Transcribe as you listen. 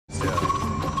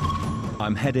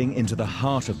I'm heading into the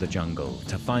heart of the jungle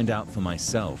to find out for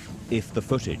myself if the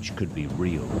footage could be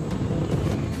real.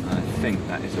 I think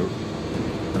that is a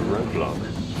roadblock.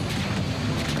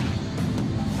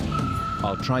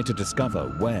 I'll try to discover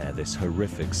where this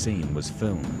horrific scene was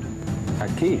filmed.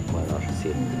 Aquí.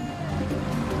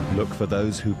 Look for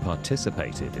those who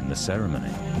participated in the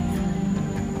ceremony.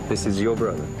 This is your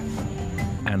brother.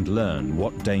 And learn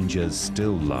what dangers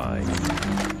still lie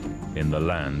in the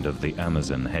land of the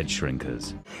Amazon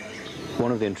headshrinkers. One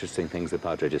of the interesting things that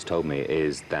Padre just told me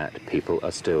is that people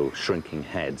are still shrinking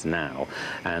heads now,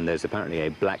 and there's apparently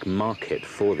a black market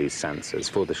for these sansas,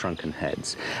 for the shrunken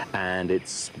heads, and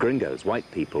it's gringos, white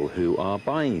people, who are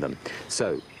buying them.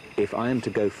 So if I am to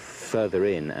go further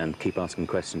in and keep asking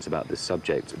questions about this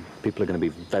subject, people are going to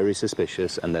be very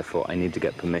suspicious, and therefore I need to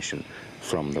get permission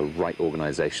from the right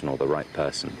organization or the right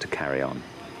person to carry on.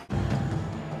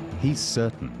 He's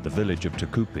certain the village of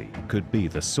Tucupi could be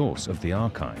the source of the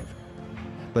archive.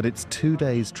 But it's 2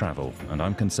 days' travel, and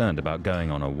I'm concerned about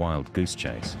going on a wild goose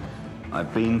chase.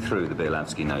 I've been through the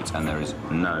Bielawski notes, and there is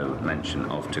no mention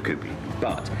of Tucupi.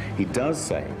 But he does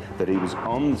say that he was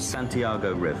on the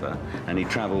Santiago River, and he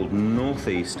traveled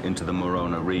northeast into the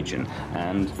Morona region.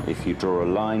 And if you draw a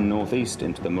line northeast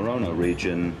into the Morona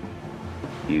region,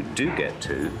 you do get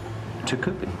to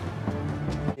Tucupi.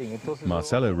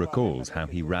 Marcelo recalls how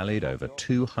he rallied over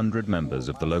 200 members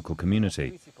of the local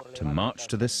community to march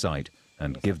to this site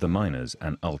and give the miners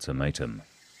an ultimatum.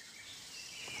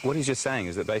 What he's just saying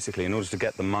is that basically in order to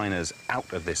get the miners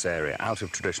out of this area, out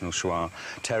of traditional Shuar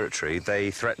territory, they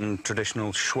threatened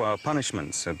traditional Shuar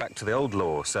punishments, so back to the old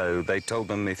law. So they told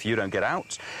them, if you don't get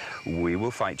out, we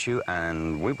will fight you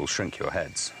and we will shrink your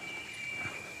heads.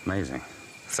 Amazing.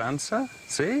 Sansa?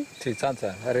 See? Sí,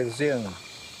 Sansa, la reducción.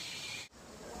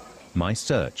 My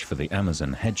search for the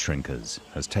Amazon headshrinkers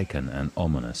has taken an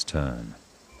ominous turn.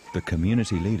 The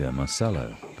community leader,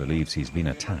 Marcelo, believes he's been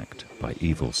attacked by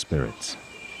evil spirits.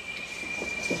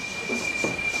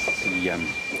 The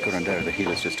curandero, the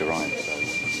healer's just arrived, so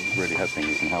really hoping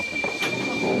you can help him.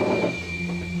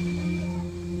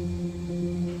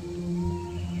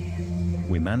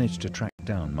 We managed to track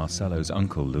down Marcelo's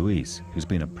uncle, Luis, who's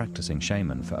been a practicing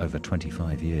shaman for over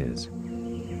 25 years.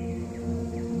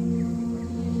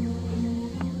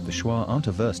 The Shuar aren't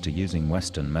averse to using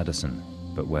Western medicine,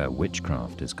 but where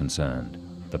witchcraft is concerned,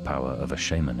 the power of a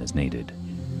shaman is needed.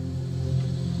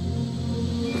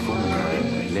 Performing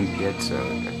a limpieza,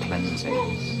 a cleansing.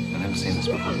 I've never seen this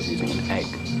before. He's using an egg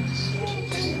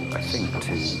to, I think,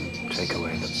 to take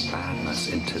away the badness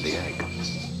into the egg.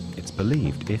 It's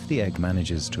believed if the egg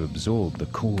manages to absorb the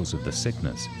cause of the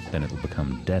sickness, then it'll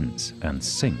become dense and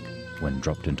sink when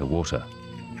dropped into water.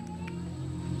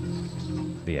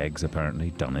 The egg's apparently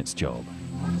done its job.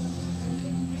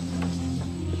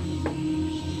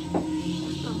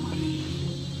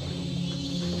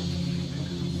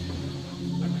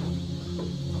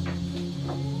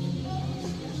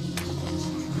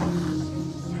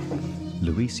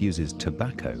 Luis uses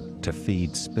tobacco to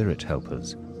feed spirit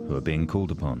helpers who are being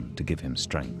called upon to give him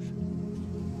strength.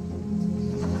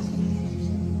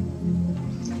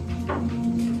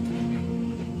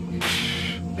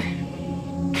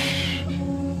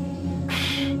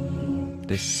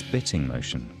 This spitting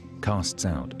motion casts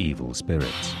out evil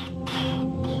spirits.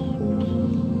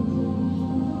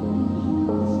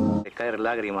 Caer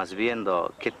lágrimas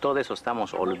viendo que todo eso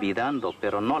estamos olvidando,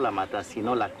 pero no la matan,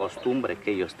 sino la costumbre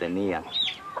que ellos tenían.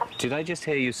 Did I just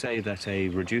hear you say that a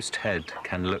reduced head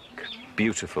can look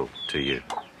beautiful to you?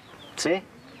 Sí,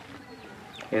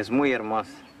 es muy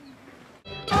hermoso.